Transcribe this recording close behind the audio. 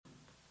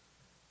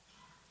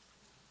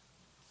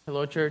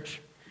Hello, church.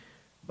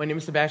 My name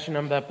is Sebastian.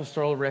 I'm the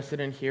pastoral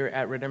resident here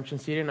at Redemption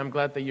City, and I'm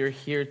glad that you're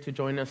here to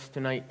join us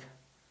tonight.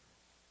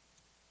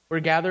 We're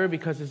gathered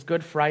because it's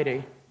Good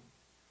Friday.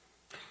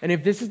 And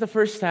if this is the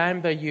first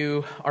time that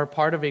you are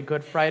part of a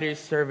Good Friday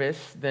service,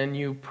 then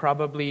you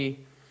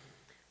probably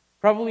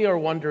are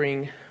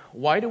wondering,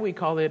 why do we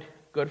call it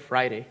Good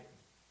Friday?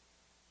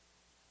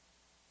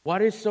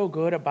 What is so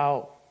good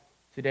about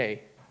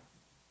today?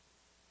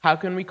 How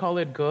can we call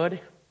it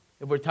good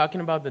if we're talking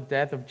about the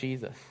death of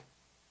Jesus?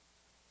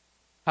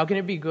 How can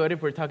it be good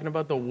if we're talking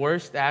about the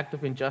worst act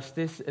of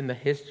injustice in the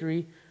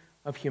history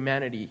of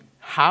humanity?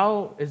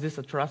 How is this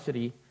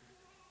atrocity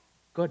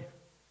good?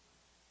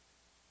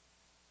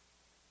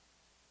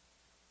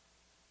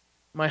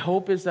 My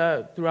hope is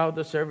that throughout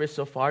the service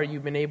so far,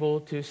 you've been able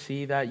to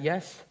see that,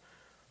 yes,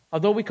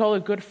 although we call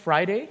it Good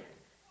Friday,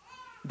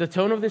 the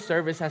tone of this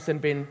service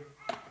hasn't been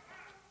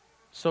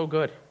so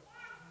good.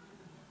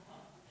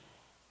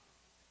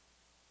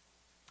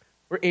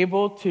 We're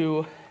able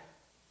to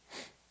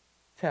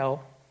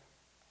tell,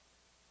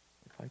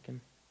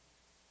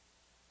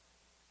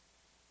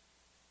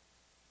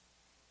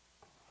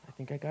 I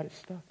think I got it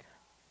stuck.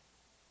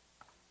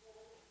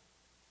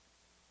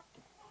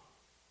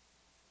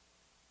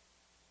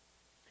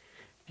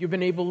 You've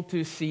been able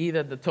to see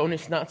that the tone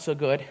is not so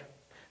good.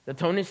 The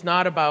tone is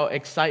not about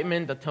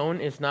excitement. The tone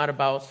is not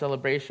about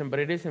celebration, but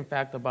it is in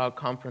fact about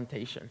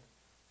confrontation.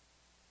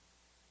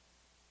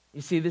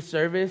 You see, this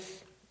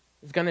service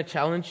is going to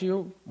challenge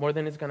you more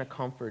than it's going to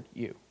comfort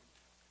you.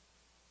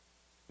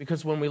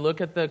 Because when we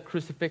look at the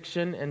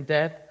crucifixion and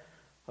death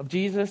of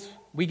Jesus,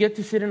 we get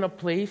to sit in a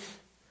place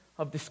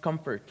of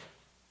discomfort.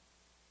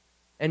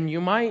 And you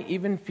might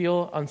even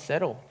feel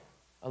unsettled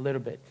a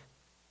little bit.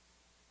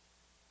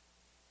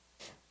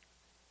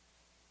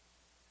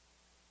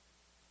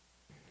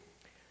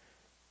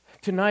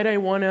 Tonight I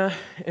want to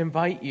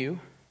invite you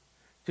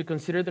to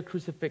consider the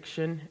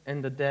crucifixion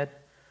and the death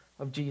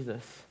of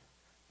Jesus,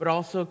 but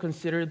also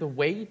consider the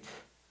weight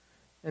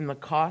and the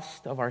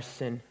cost of our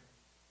sin.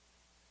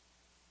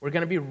 We're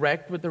going to be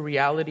wrecked with the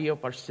reality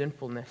of our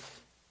sinfulness.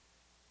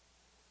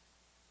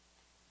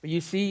 But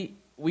you see,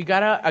 we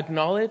got to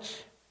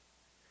acknowledge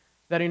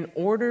that in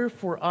order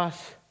for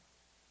us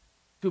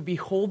to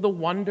behold the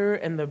wonder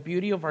and the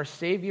beauty of our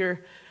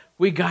Savior,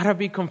 we got to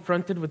be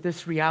confronted with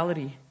this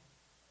reality.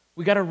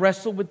 We got to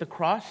wrestle with the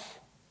cross,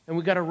 and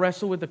we got to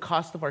wrestle with the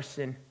cost of our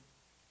sin.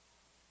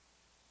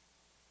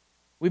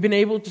 We've been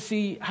able to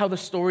see how the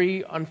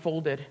story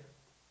unfolded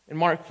in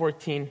Mark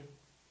 14.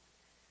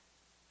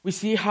 We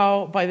see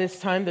how by this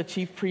time the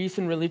chief priests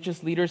and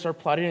religious leaders are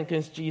plotting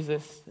against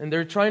Jesus, and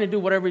they're trying to do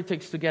whatever it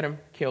takes to get him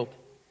killed.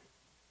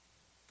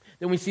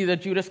 Then we see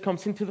that Judas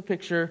comes into the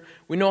picture.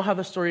 We know how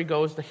the story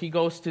goes, that he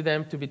goes to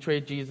them to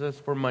betray Jesus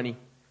for money.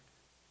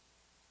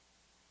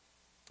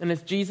 And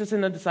as Jesus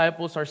and the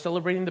disciples are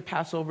celebrating the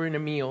Passover in a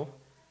meal,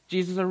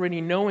 Jesus already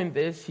knowing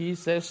this, he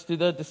says to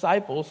the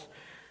disciples,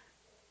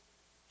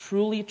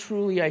 "Truly,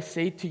 truly, I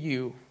say to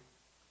you,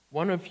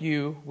 one of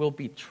you will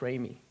betray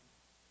me.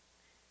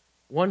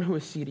 One who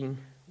is sitting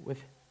with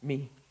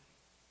me."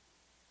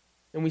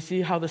 And we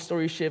see how the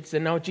story shifts.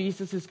 And now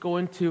Jesus is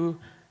going to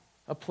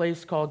a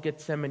place called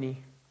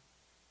Gethsemane.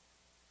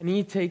 And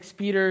he takes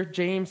Peter,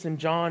 James, and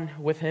John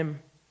with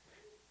him.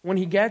 When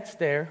he gets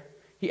there,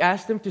 he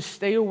asks them to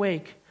stay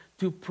awake,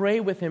 to pray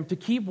with him, to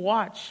keep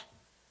watch,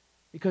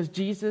 because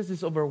Jesus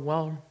is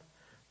overwhelmed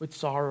with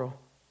sorrow.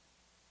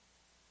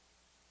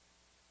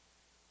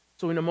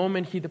 So in a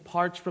moment, he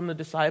departs from the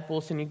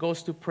disciples and he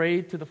goes to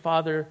pray to the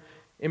Father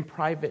in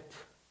private.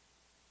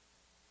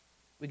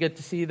 We get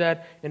to see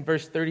that in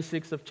verse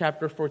 36 of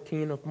chapter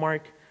 14 of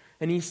Mark.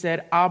 And he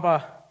said,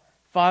 "Abba,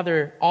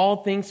 Father, all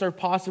things are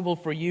possible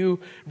for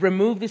you.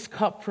 Remove this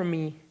cup from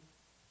me.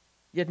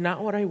 Yet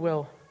not what I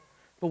will,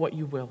 but what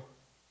you will."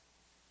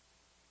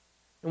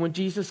 And when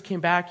Jesus came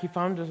back, he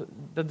found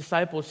the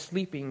disciples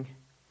sleeping.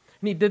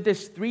 And he did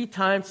this 3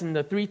 times, and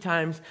the 3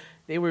 times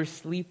they were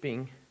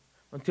sleeping,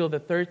 until the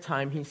 3rd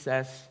time he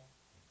says,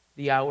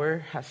 "The hour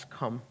has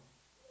come."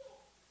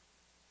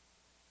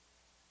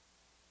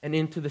 And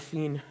into the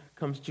scene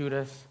comes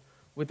Judas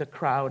with a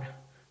crowd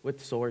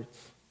with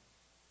swords.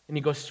 And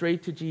he goes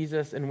straight to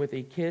Jesus, and with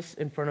a kiss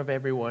in front of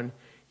everyone,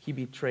 he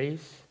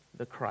betrays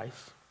the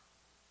Christ.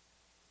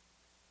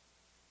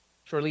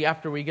 Shortly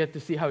after, we get to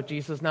see how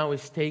Jesus now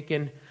is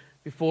taken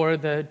before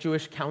the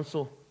Jewish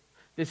council.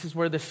 This is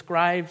where the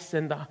scribes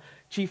and the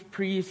chief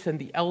priests and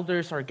the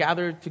elders are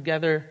gathered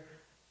together,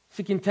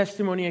 seeking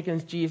testimony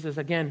against Jesus.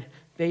 Again,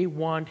 they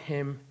want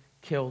him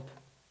killed.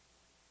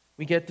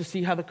 We get to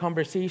see how the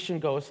conversation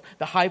goes.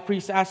 The high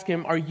priest asks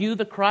him, "Are you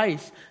the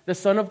Christ, the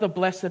Son of the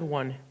Blessed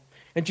One?"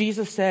 And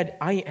Jesus said,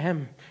 "I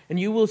am. And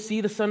you will see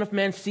the Son of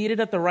Man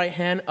seated at the right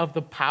hand of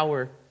the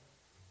power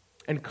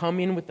and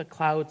coming with the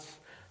clouds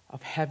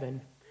of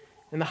heaven."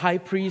 And the high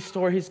priest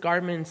tore his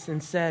garments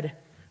and said,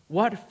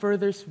 "What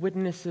further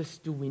witnesses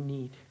do we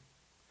need?"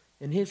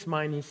 In his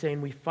mind, he's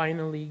saying, "We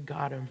finally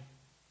got him."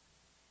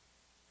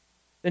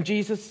 Then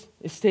Jesus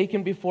is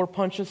taken before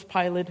Pontius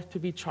Pilate to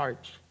be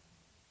charged.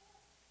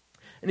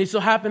 And it so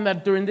happened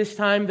that during this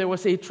time there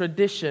was a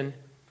tradition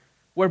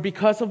where,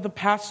 because of the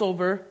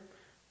Passover,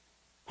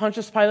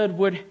 Pontius Pilate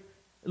would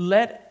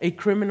let a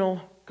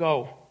criminal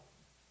go.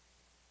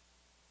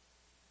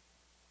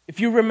 If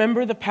you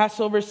remember the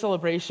Passover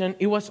celebration,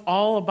 it was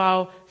all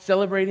about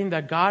celebrating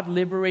that God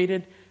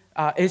liberated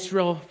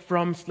Israel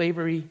from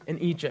slavery in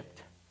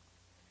Egypt.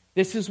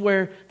 This is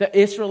where the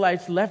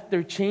Israelites left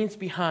their chains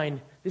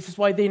behind. This is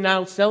why they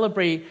now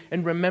celebrate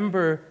and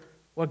remember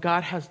what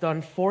God has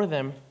done for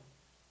them.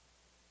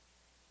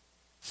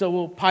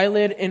 So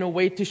Pilate, in a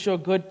way to show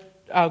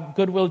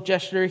goodwill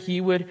gesture, he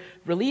would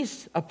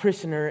release a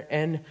prisoner,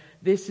 and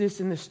this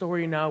is in the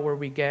story now where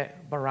we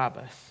get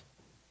Barabbas.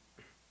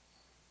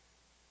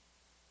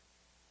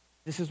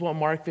 This is what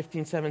Mark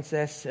 15:7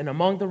 says. And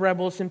among the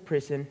rebels in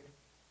prison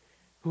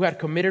who had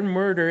committed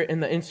murder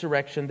in the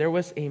insurrection, there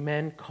was a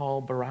man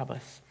called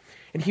Barabbas.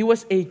 And he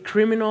was a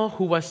criminal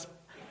who was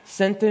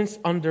sentenced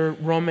under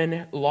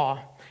Roman law.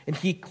 And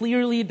he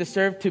clearly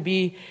deserved to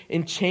be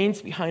in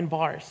chains behind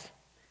bars,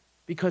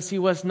 because he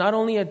was not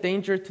only a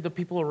danger to the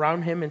people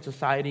around him in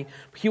society,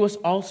 but he was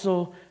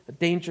also a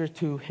danger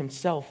to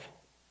himself.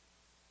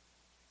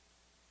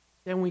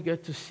 Then we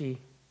get to see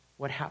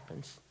what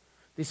happens.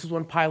 This is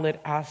when Pilate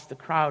asked the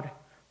crowd,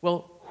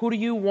 well, who do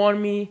you want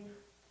me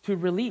to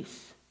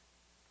release?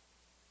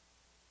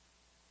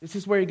 This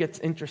is where it gets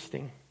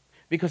interesting,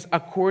 because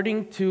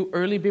according to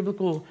early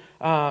biblical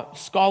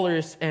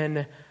scholars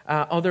and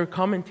other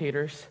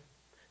commentators,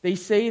 they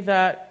say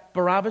that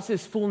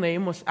Barabbas' full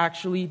name was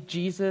actually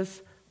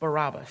Jesus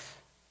Barabbas.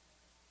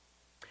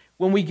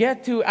 When we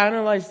get to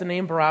analyze the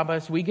name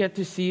Barabbas, we get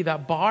to see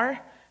that Bar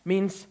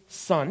means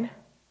son.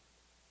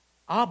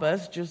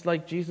 Abbas, just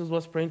like Jesus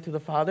was praying to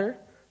the Father,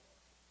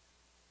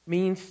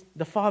 means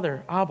the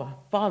Father, Abba,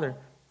 Father.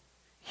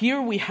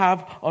 Here we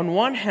have, on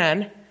one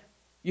hand,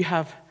 you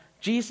have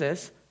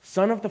Jesus,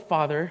 Son of the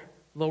Father,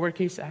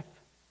 lowercase f.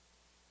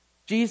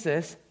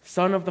 Jesus,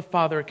 Son of the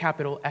Father,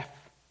 capital F.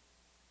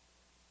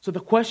 So the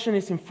question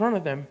is in front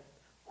of them,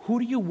 who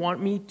do you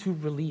want me to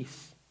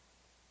release?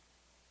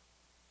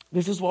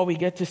 This is what we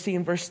get to see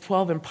in verse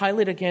 12. And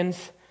Pilate again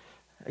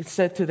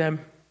said to them,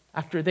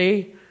 after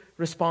they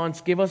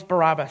respond, give us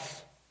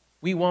Barabbas.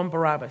 We want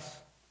Barabbas.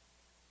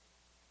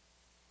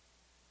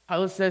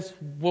 Pilate says,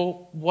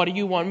 well, what do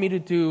you want me to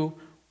do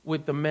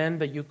with the man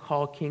that you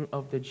call King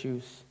of the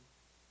Jews?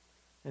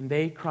 And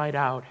they cried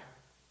out,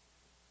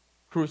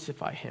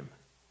 crucify him.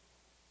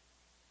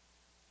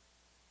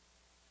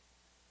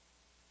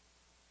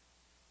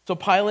 So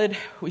Pilate,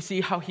 we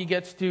see how he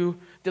gets to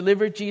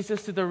deliver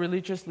Jesus to the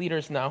religious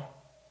leaders now.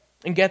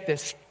 And get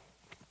this,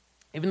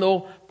 even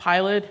though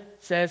Pilate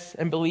says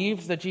and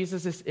believes that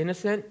Jesus is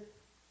innocent,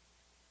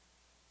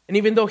 and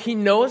even though he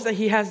knows that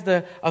he has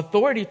the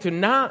authority to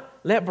not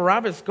let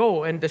Barabbas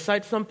go and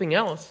decide something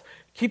else,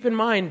 keep in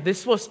mind,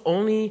 this was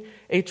only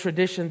a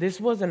tradition. This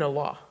wasn't a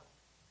law.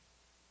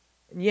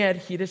 And yet,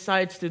 he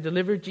decides to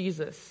deliver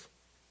Jesus.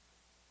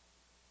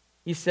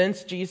 He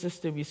sends Jesus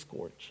to be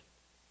scourged.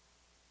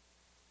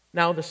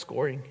 Now the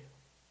scoring.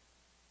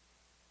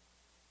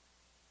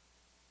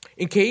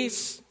 In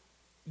case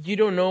you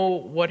don't know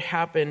what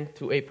happened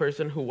to a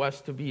person who was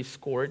to be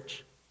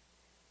scourged,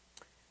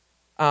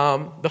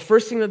 the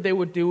first thing that they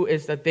would do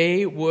is that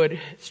they would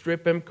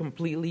strip him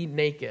completely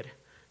naked.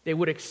 They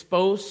would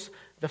expose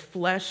the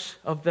flesh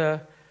of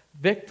the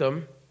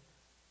victim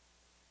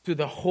to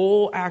the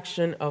whole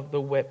action of the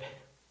whip.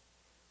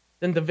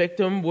 Then the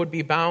victim would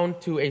be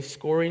bound to a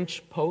scourging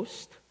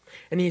post,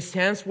 and his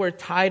hands were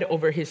tied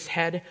over his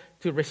head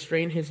to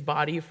restrain his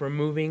body from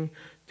moving,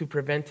 to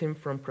prevent him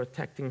from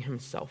protecting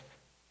himself.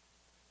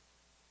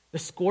 The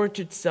scourge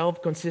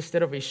itself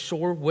consisted of a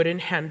short wooden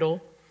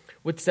handle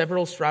with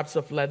several straps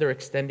of leather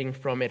extending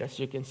from it, as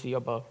you can see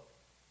above.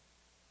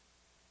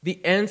 The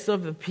ends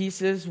of the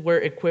pieces were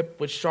equipped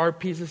with sharp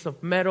pieces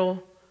of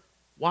metal,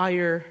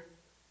 wire,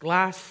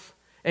 glass,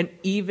 and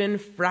even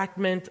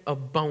fragment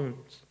of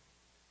bones.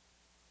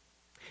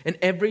 And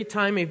every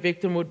time a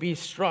victim would be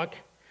struck,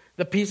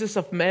 the pieces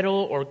of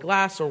metal or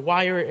glass or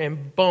wire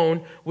and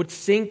bone would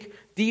sink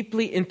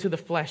deeply into the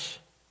flesh.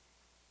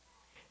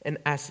 And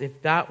as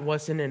if that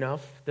wasn't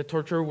enough, the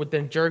torturer would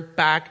then jerk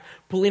back,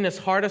 pulling as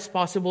hard as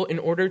possible in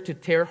order to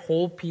tear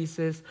whole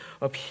pieces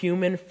of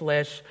human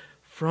flesh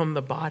from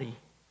the body.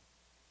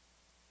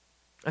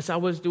 As I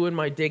was doing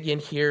my digging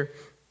here,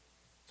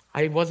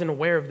 I wasn't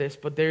aware of this,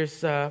 but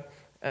there's a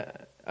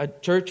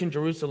church in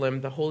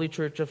Jerusalem, the Holy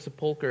Church of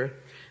Sepulchre,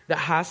 that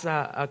has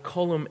a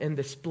column and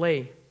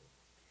display.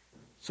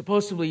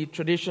 Supposedly,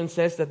 tradition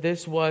says that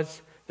this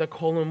was the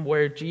column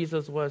where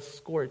Jesus was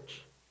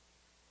scourged.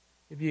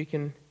 If you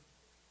can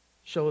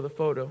show the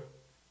photo.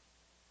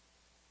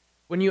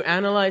 When you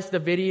analyze the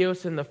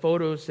videos and the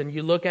photos and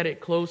you look at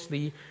it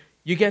closely,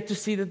 you get to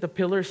see that the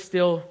pillar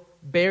still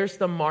bears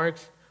the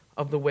marks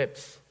of the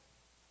whips.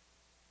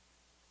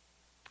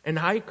 And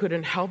I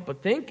couldn't help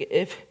but think,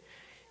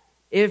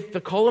 if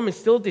the column is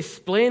still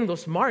displaying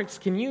those marks,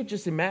 can you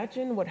just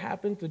imagine what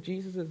happened to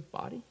Jesus'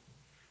 body?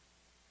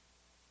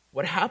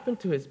 What happened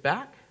to his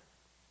back?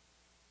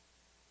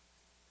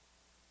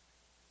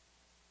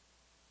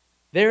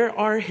 There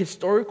are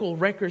historical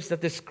records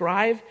that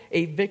describe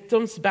a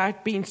victim's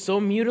back being so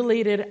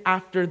mutilated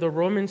after the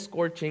Roman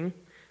scourging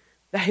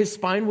that his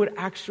spine would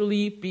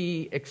actually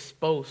be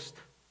exposed.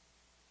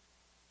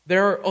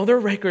 There are other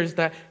records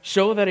that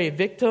show that a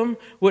victim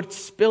would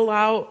spill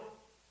out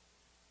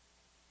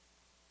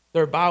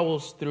their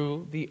bowels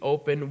through the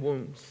open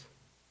wounds.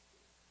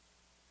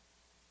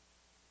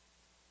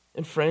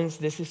 And friends,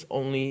 this is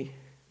only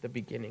the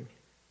beginning.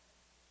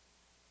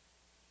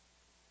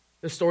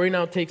 The story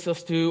now takes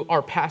us to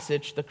our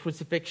passage, the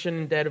crucifixion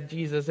and death of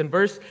Jesus. In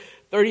verse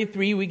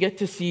 33, we get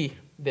to see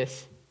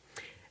this.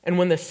 And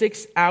when the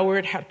 6th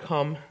hour had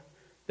come,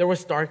 there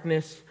was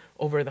darkness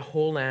over the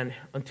whole land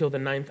until the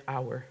 9th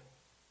hour.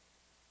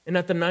 And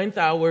at the 9th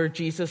hour,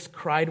 Jesus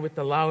cried with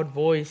a loud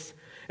voice,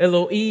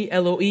 Eloi,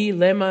 Eloi,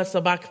 lema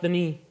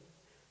sabachthani,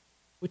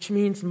 which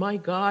means, my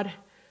God,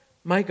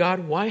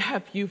 why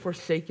have you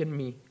forsaken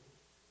me?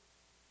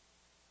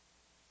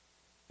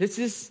 This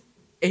is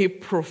a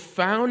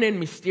profound and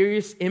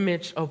mysterious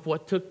image of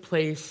what took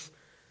place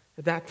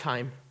at that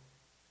time.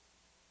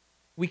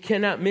 We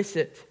cannot miss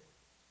it.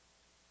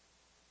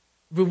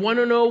 If we want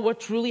to know what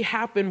truly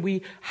happened,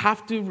 we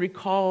have to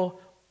recall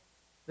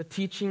the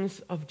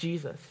teachings of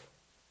Jesus.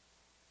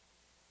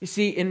 You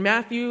see, in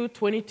Matthew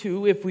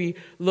 22, if we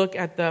look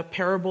at the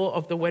parable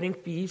of the wedding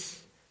feast,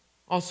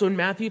 also in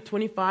Matthew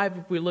 25,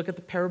 if we look at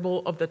the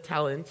parable of the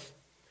talents,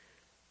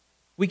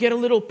 we get a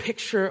little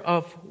picture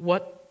of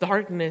what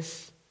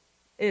darkness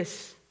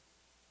is.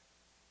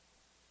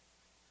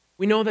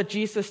 We know that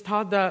Jesus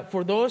taught that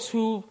for those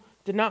who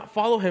did not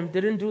follow him,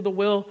 didn't do the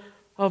will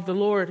of the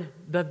Lord,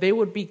 that they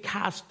would be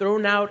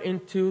thrown out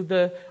into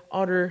the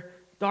utter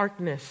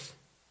darkness.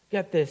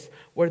 Get this,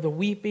 where the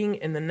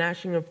weeping and the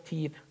gnashing of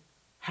teeth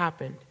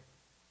happened.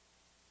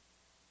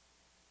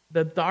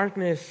 The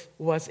darkness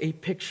was a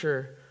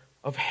picture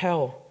of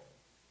hell.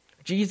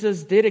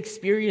 Jesus did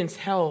experience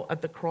hell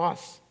at the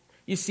cross.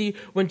 You see,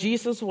 when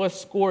Jesus was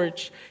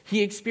scourged,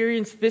 he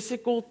experienced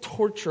physical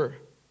torture.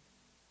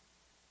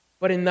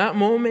 But in that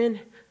moment,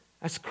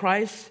 as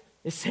Christ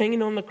is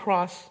hanging on the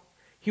cross,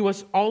 he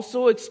was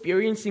also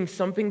experiencing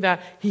something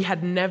that he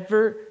had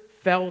never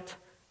felt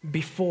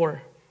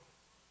before.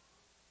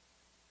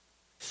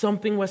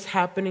 Something was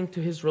happening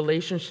to his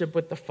relationship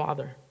with the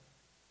Father.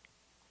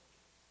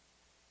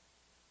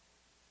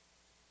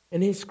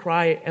 And his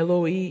cry,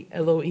 Eloi,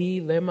 Eloi,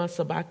 lema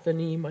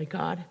sabachthani, my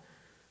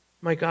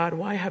God,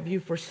 why have you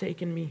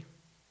forsaken me?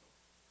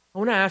 I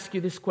want to ask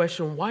you this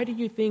question. Why do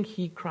you think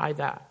he cried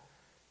that?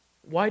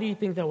 Why do you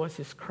think that was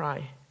his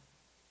cry?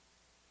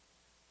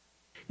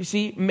 You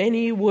see,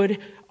 many would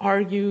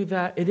argue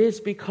that it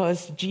is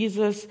because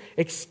Jesus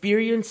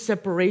experienced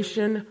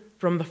separation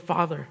from the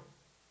Father.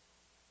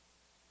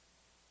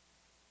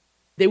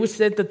 They would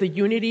say that the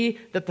unity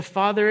that the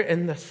Father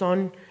and the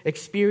Son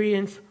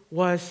experienced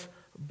was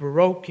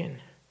broken.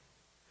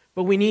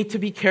 But we need to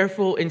be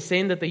careful in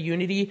saying that the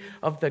unity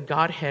of the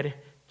Godhead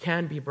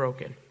can be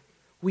broken.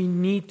 We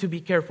need to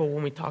be careful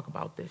when we talk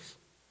about this.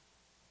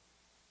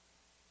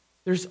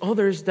 There's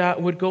others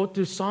that would go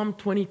to Psalm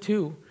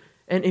 22.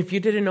 And if you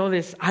didn't know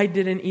this, I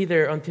didn't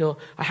either until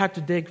I had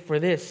to dig for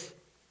this.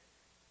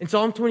 In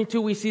Psalm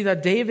 22, we see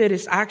that David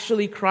is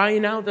actually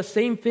crying out the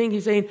same thing.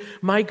 He's saying,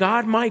 my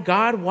God,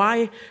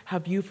 why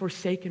have you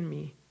forsaken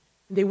me?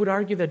 And they would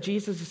argue that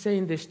Jesus is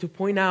saying this to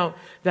point out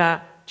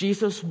that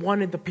Jesus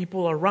wanted the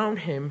people around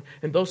him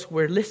and those who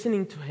were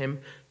listening to him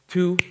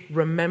to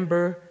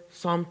remember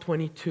Psalm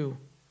 22.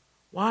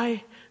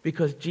 Why?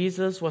 Because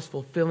Jesus was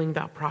fulfilling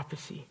that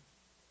prophecy.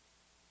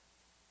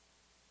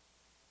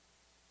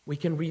 We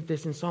can read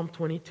this in Psalm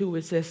 22.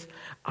 It says,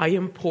 I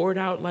am poured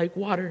out like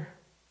water,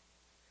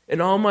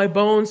 and all my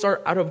bones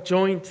are out of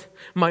joint.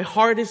 My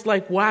heart is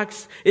like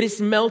wax. It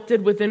is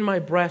melted within my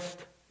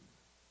breast.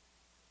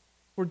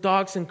 For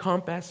dogs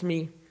encompass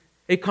me.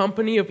 A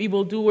company of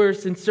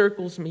evildoers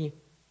encircles me.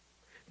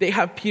 They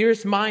have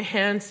pierced my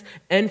hands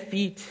and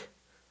feet.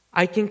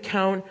 I can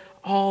count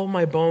all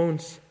my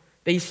bones.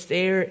 They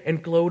stare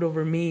and gloat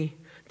over me.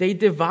 They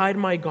divide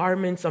my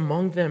garments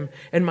among them,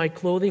 and my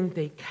clothing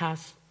they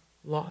cast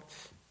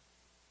lots.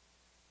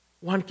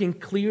 One can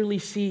clearly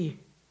see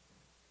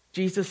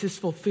Jesus is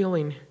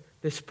fulfilling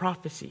this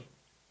prophecy.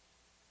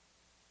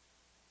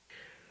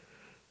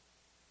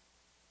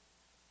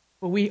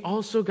 But we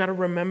also got to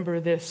remember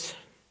this.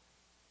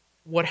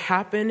 What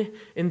happened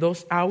in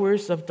those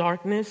hours of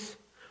darkness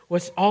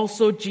was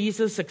also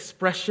Jesus'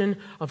 expression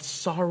of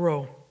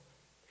sorrow.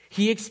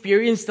 He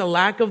experienced the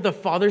lack of the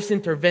Father's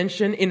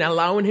intervention in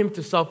allowing him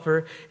to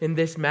suffer in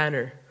this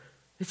manner.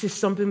 This is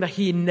something that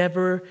he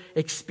never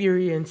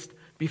experienced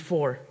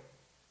before.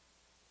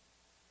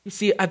 You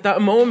see, at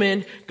that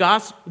moment,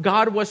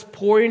 God was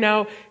pouring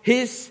out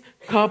his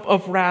cup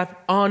of wrath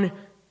on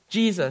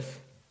Jesus.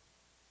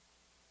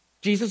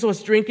 Jesus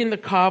was drinking the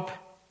cup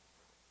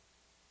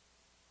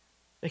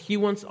that he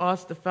wants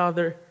us, the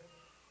Father,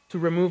 to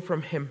remove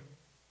from him.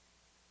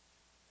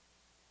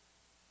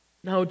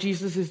 Now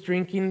Jesus is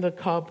drinking the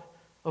cup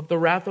of the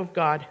wrath of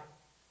God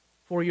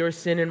for your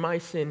sin and my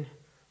sin,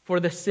 for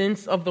the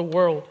sins of the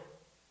world.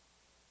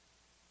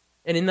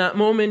 And in that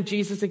moment,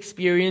 Jesus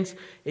experienced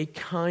a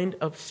kind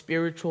of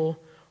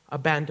spiritual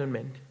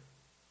abandonment.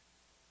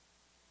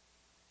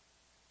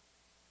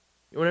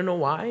 You want to know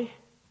why?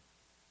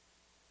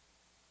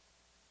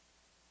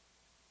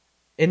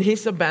 In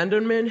his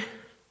abandonment,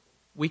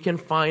 we can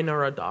find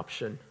our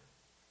adoption.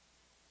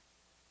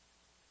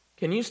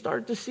 Can you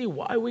start to see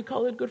why we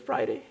call it Good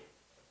Friday?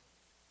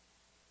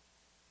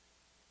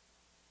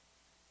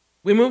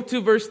 We move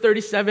to verse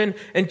 37,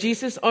 and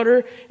Jesus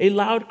uttered a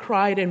loud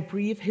cry and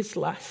breathed his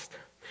last.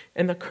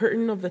 And the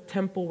curtain of the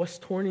temple was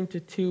torn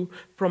into two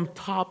from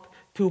top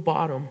to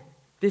bottom.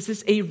 This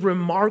is a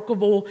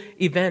remarkable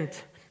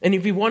event. And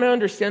if you want to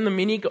understand the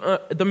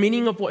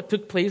meaning of what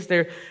took place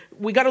there,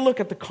 we got to look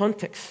at the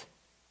context.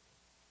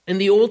 In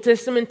the Old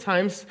Testament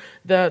times,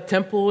 the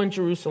temple in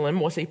Jerusalem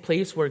was a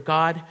place where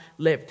God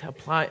lived,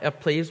 a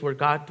place where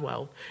God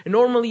dwelled. And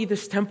normally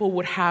this temple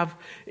would have,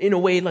 in a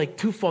way, like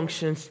two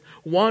functions.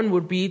 One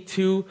would be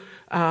to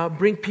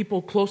bring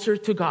people closer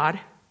to God.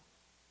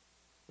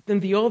 Then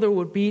the other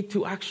would be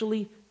to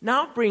actually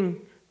not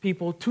bring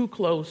people too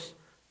close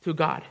to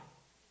God.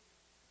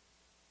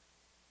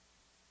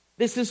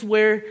 This is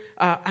where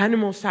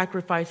animal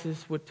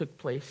sacrifices would take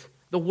place.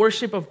 The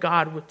worship of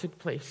God would take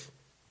place.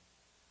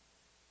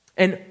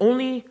 And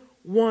only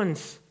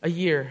once a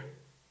year,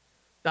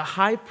 the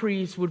high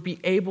priest would be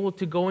able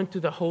to go into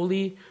the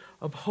Holy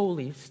of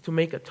Holies to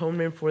make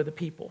atonement for the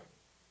people.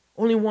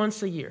 Only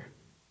once a year.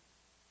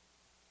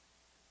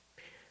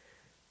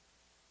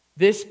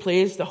 This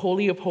place, the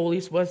Holy of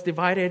Holies, was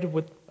divided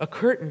with a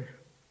curtain.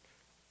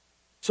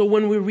 So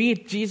when we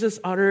read, Jesus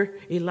uttered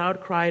a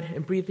loud cry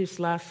and breathed his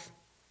last,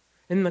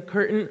 and the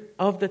curtain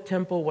of the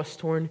temple was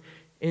torn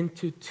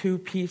into two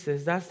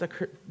pieces. That's the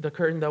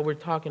curtain that we're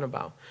talking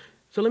about.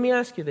 So let me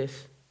ask you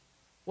this.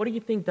 What do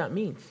you think that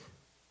means?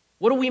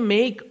 What do we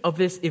make of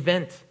this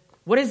event?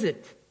 What is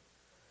it?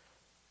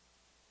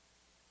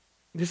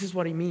 This is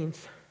what it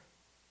means.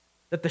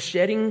 That the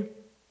shedding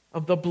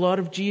of the blood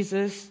of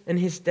Jesus and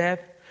his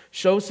death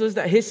shows us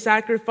that his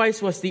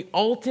sacrifice was the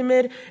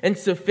ultimate and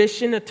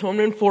sufficient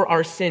atonement for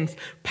our sins,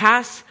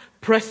 past,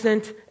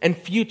 present, and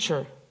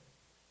future.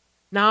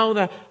 Now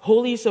the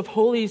holies of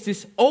holies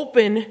is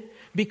open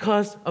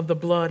because of the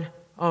blood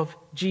of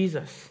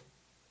Jesus.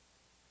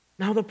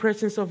 Now the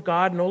presence of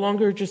God no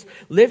longer just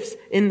lives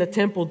in the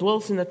temple,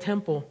 dwells in the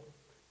temple.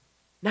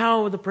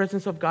 Now the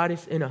presence of God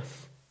is in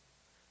us.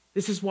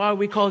 This is why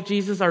we call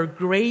Jesus our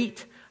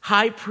great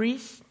high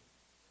priest.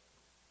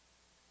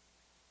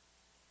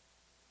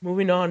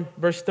 Moving on,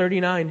 verse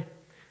 39.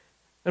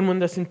 And when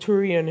the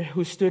centurion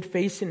who stood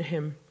facing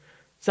him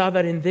saw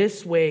that in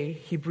this way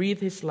he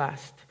breathed his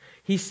last,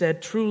 he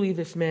said, "Truly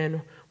this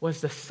man was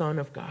the Son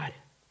of God."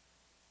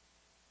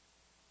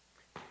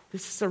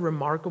 This is a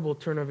remarkable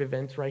turn of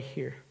events right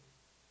here.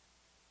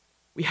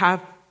 We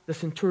have the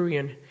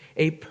centurion,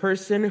 a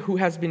person who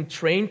has been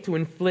trained to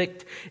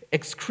inflict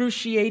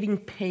excruciating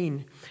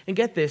pain. And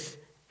get this,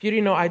 if you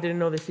didn't know, I didn't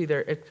know this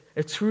either.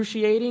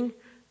 Excruciating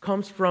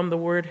comes from the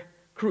word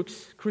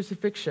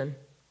crucifixion.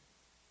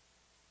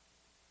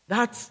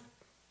 That's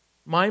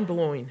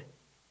mind-blowing.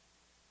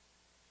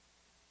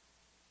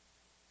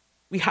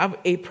 We have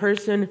a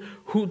person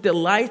who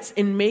delights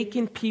in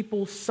making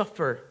people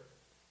suffer.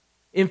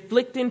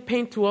 Inflicting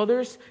pain to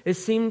others, it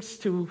seems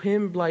to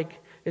him like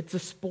it's a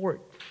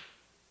sport.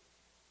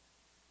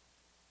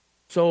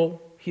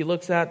 So he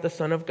looks at the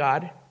Son of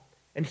God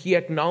and he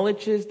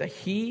acknowledges that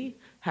he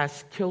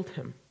has killed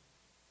him.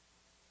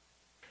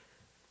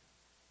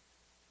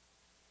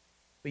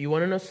 But you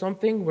want to know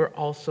something? We're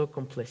also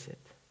complicit.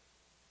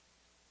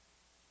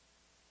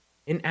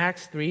 In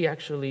Acts 3,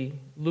 actually,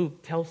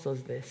 Luke tells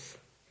us this,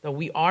 that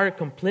we are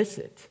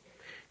complicit.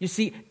 You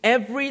see,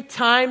 every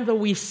time that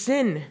we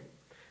sin,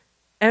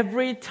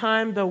 every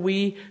time that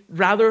we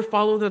rather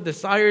follow the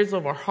desires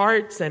of our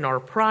hearts and our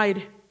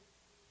pride,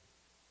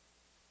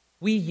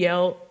 we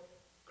yell,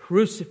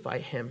 "Crucify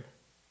him."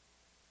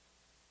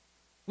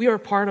 We are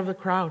part of the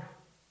crowd.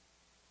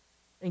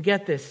 And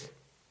get this.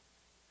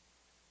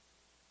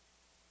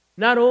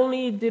 Not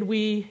only did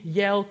we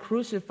yell,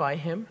 "Crucify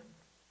him,"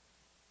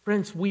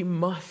 friends, we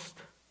must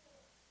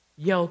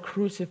yell,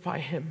 "Crucify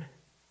him."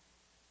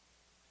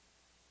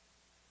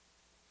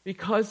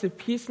 Because if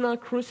he's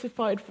not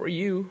crucified for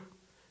you,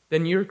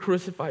 then you're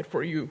crucified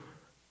for you.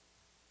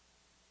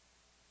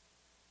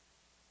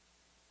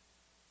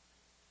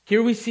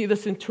 Here we see the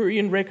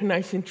centurion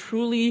recognizing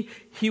truly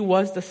he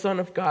was the Son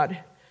of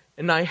God,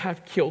 and I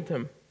have killed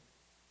him.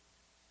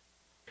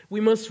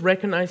 We must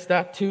recognize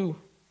that too.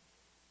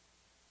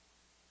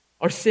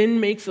 Our sin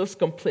makes us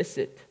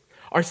complicit.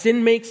 Our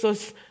sin makes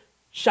us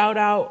shout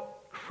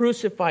out,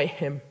 "Crucify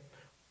him."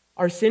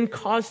 Our sin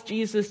caused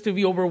Jesus to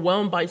be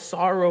overwhelmed by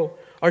sorrow.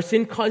 Our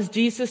sin caused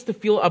Jesus to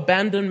feel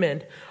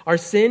abandonment. Our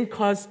sin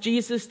caused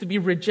Jesus to be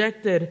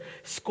rejected,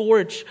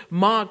 scourged,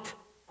 mocked,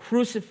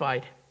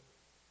 crucified.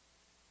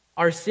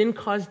 Our sin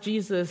caused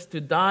Jesus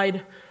to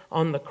die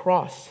on the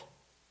cross.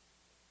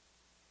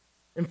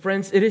 And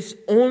friends, it is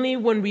only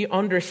when we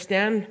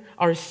understand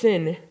our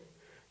sin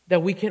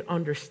that we can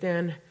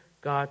understand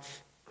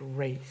God's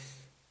grace.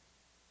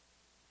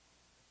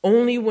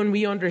 Only when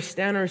we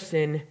understand our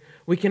sin,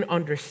 we can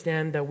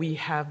understand that we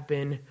have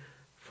been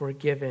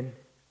forgiven.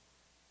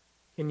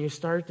 Can you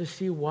start to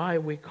see why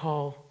we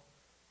call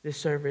this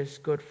service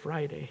Good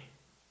Friday?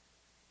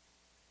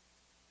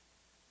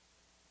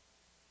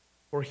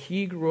 For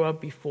he grew up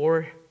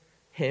before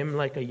him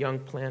like a young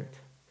plant,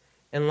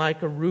 and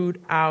like a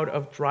root out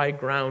of dry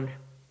ground.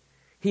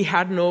 He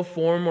had no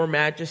form or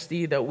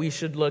majesty that we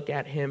should look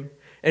at him,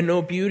 and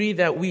no beauty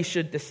that we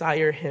should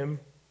desire him.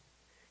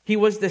 He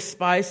was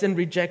despised and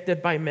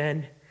rejected by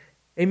men,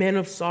 a man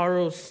of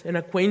sorrows and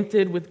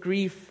acquainted with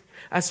grief,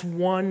 as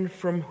one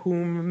from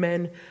whom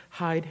men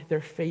hide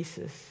their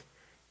faces.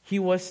 He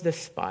was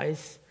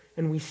despised,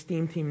 and we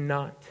esteemed him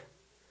not.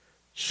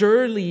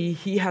 Surely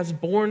he has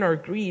borne our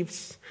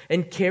griefs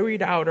and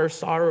carried out our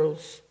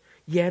sorrows,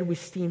 yet we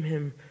esteem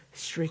him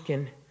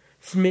stricken,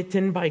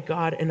 smitten by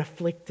God, and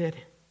afflicted.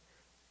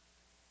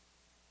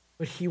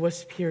 But he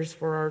was pierced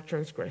for our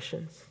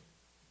transgressions.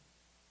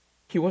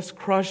 He was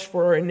crushed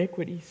for our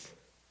iniquities.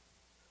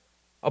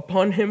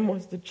 Upon him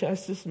was the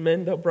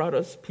chastisement that brought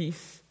us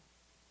peace.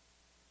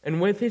 And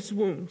with his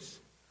wounds,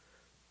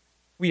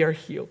 we are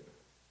healed.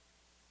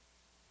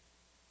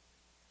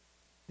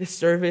 This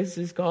service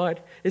is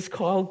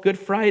called Good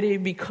Friday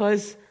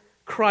because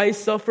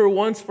Christ suffered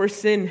once for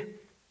sin,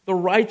 the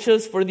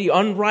righteous for the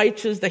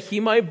unrighteous, that he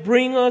might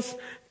bring us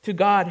to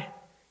God.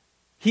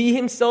 He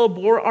himself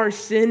bore our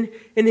sin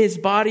in his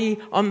body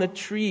on the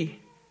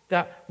tree,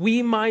 that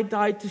we might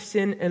die to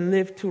sin and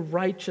live to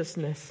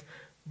righteousness.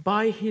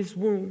 By his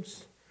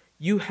wounds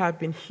you have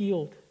been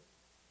healed.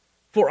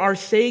 For our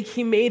sake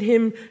he made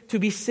him to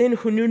be sin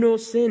who knew no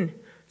sin,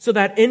 so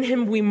that in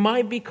him we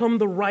might become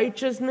the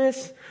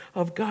righteousness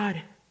of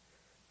God.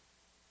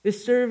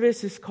 This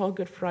service is called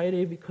Good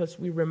Friday because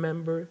we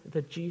remember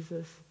that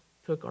Jesus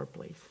took our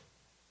place.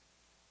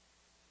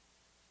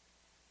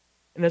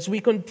 And as we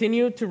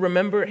continue to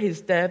remember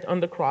his death on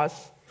the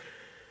cross,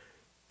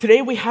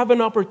 today we have an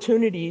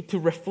opportunity to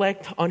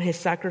reflect on his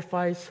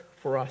sacrifice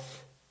for us.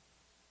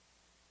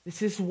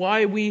 This is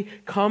why we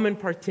come and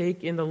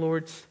partake in the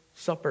Lord's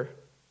Supper.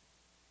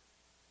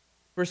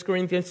 1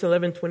 Corinthians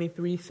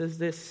 11:23 says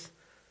this,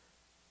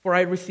 "For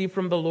I received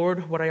from the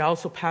Lord what I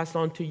also passed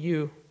on to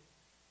you.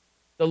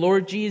 The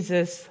Lord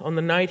Jesus, on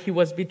the night he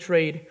was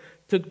betrayed,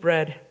 took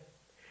bread.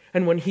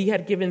 And when he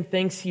had given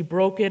thanks, he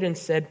broke it and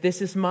said,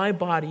 'This is my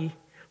body,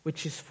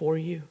 which is for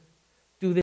you.